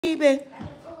baby.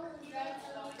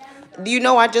 You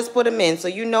know I just put them in, so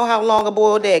you know how long a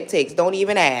boiled egg takes. Don't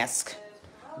even ask.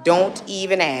 Don't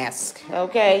even ask,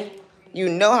 okay? You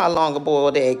know how long a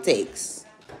boiled egg takes.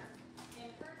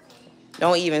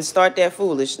 Don't even start that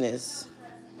foolishness.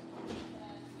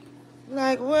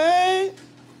 Like what?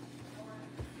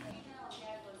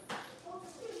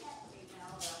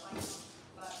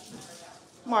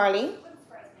 Marley,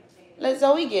 let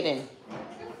Zoe get in.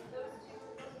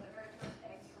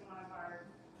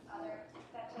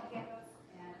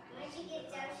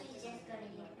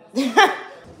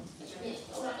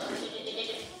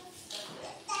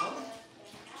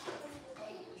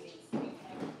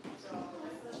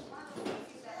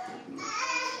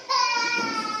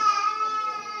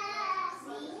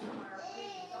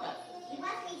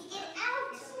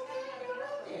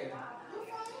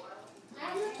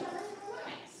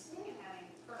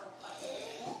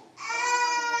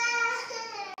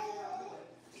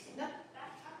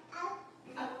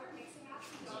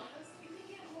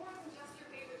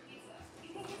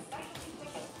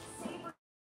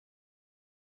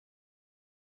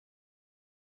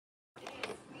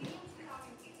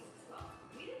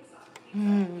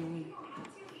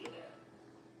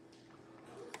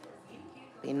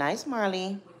 Be nice,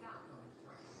 Marley.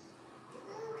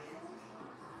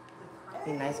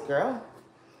 Be nice girl.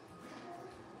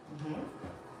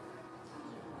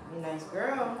 Be nice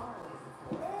girl.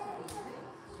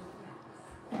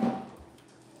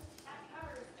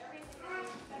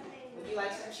 Would you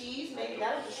like some cheese? Maybe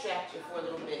that'll distract you for a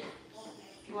little bit.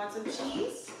 You want some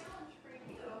cheese?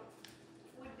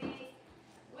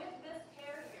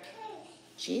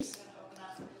 Cheese?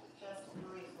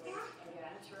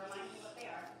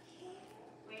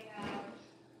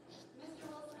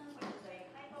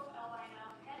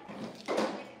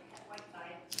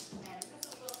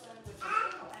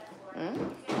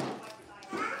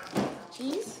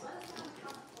 Cheese?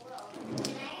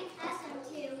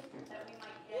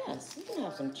 Yes, you can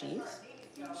have some cheese.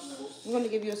 I'm going to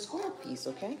give you a square piece,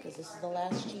 okay? Because this is the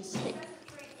last cheese stick.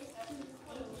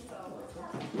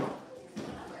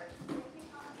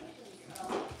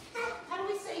 How do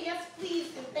we say yes,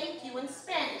 please, and thank you in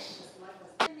Spanish?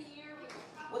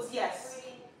 What's yes?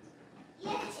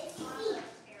 Yes, it's sí.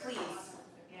 Please.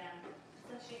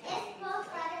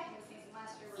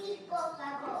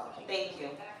 Thank you.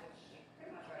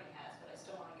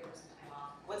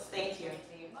 What's thank you?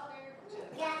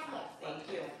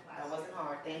 Thank you. That wasn't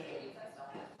hard. Thank you.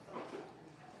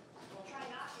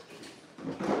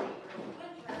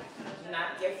 Do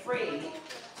not get afraid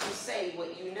to say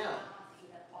what you know.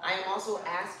 I am also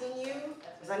asking you,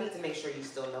 because I need to make sure you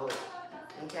still know it,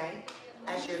 okay?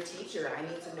 As your teacher, I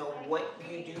need to know what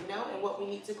you do know and what we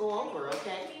need to go over,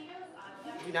 okay?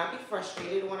 Do not be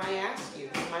frustrated when I ask you.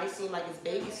 It might seem like it's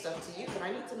baby stuff to you, but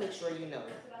I need to make sure you know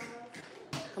it.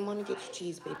 Come on and get your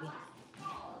cheese, baby.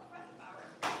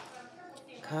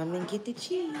 Come and get the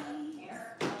cheese.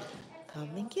 Come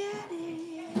and get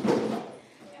it.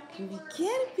 Come and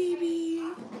get it,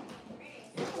 baby.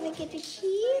 Come and get the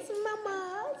cheese,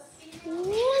 mamas. Ooh, are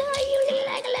you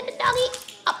like a little doggy?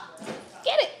 Up.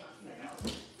 Get it.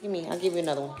 Give me, I'll give you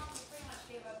another one.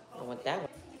 I don't want that one.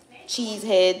 Cheese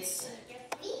heads.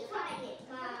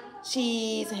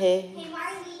 Cheese heads. Hey,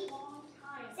 Marley.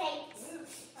 Say.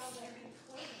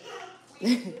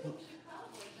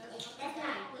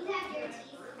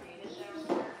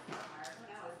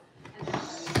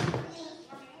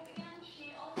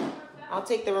 I'll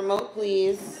take the remote,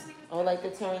 please. I would like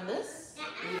to turn this.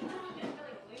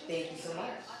 Thank you so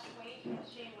much.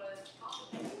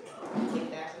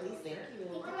 Take that, please. Thank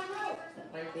you.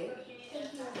 Right there.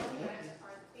 Thank you.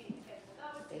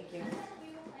 Thank you.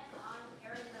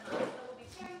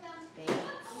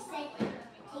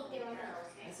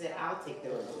 I said I'll take the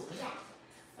remote.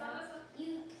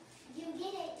 You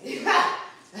get it.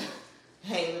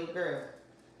 Hey, little girl,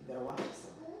 you better watch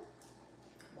yourself.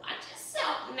 Watch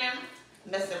yourself now.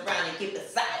 Mess around and get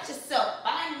beside yourself.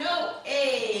 I know.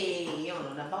 Hey, you don't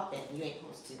know nothing about that. You ain't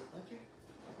supposed to. Okay.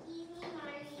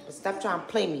 But stop trying to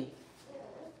play me.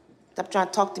 Stop trying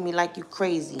to talk to me like you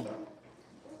crazy.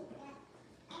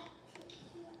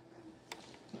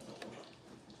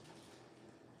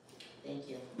 Thank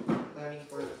you. Learning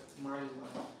for Marley.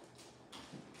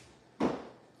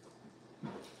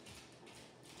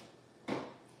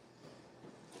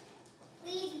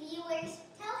 Please, viewers,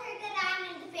 tell her that I'm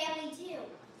in the family too.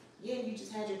 Yeah, you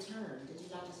just had your turn. Did you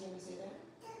not just hear me say that?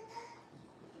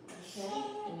 Okay.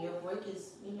 And your break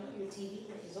is, you know, your TV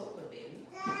break is over, baby.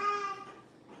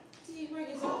 TV break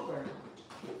is over.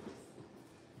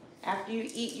 After you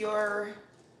eat your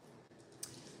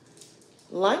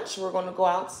lunch. We're going to go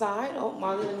outside. Oh,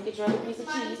 Marli, let me get your other piece of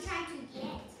cheese.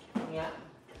 Yeah.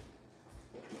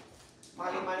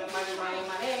 Marli.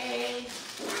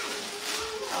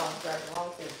 Oh, sorry,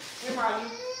 wrong thing. Here, Marli.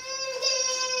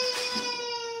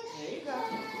 There you go.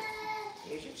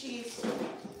 Here's your cheese.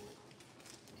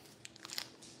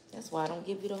 That's why I don't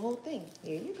give you the whole thing.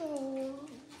 Here you go.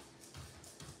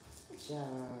 Good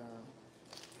job.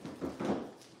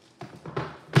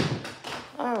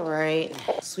 All right.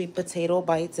 Sweet potato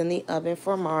bites in the oven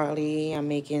for Marli. I'm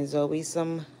making Zoey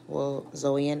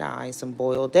Zoey and I some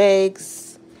boiled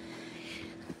eggs.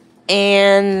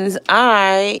 And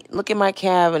look at my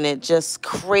cabinet, just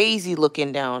crazy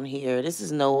looking down here. This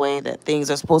is no way that things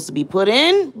are supposed to be put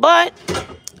in, but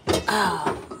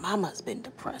Mama's been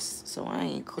depressed, so I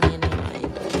ain't cleaning,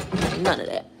 none of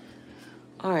that.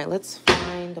 All right, let's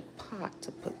find a pot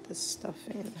to put this stuff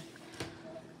in.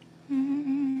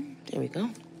 There we go.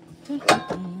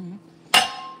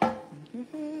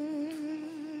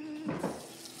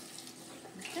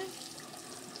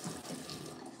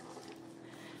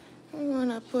 I'm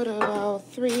gonna put about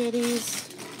 3 of these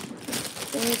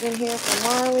things in here for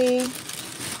Marli.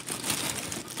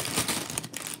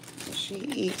 She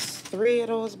eats 3 of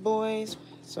those boys,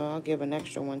 so I'll give an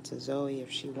extra one to Zoey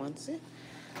if she wants it.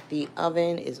 The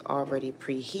oven is already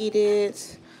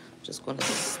preheated. Just gonna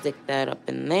stick that up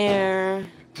in there.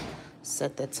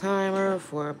 Set the timer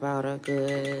for about a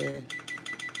good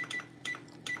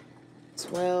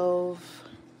 12.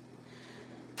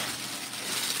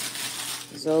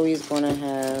 Zoey's gonna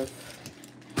have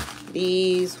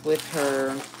these with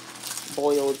her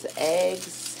boiled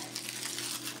eggs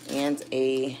and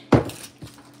a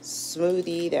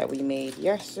smoothie that we made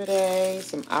yesterday,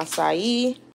 some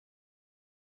acai.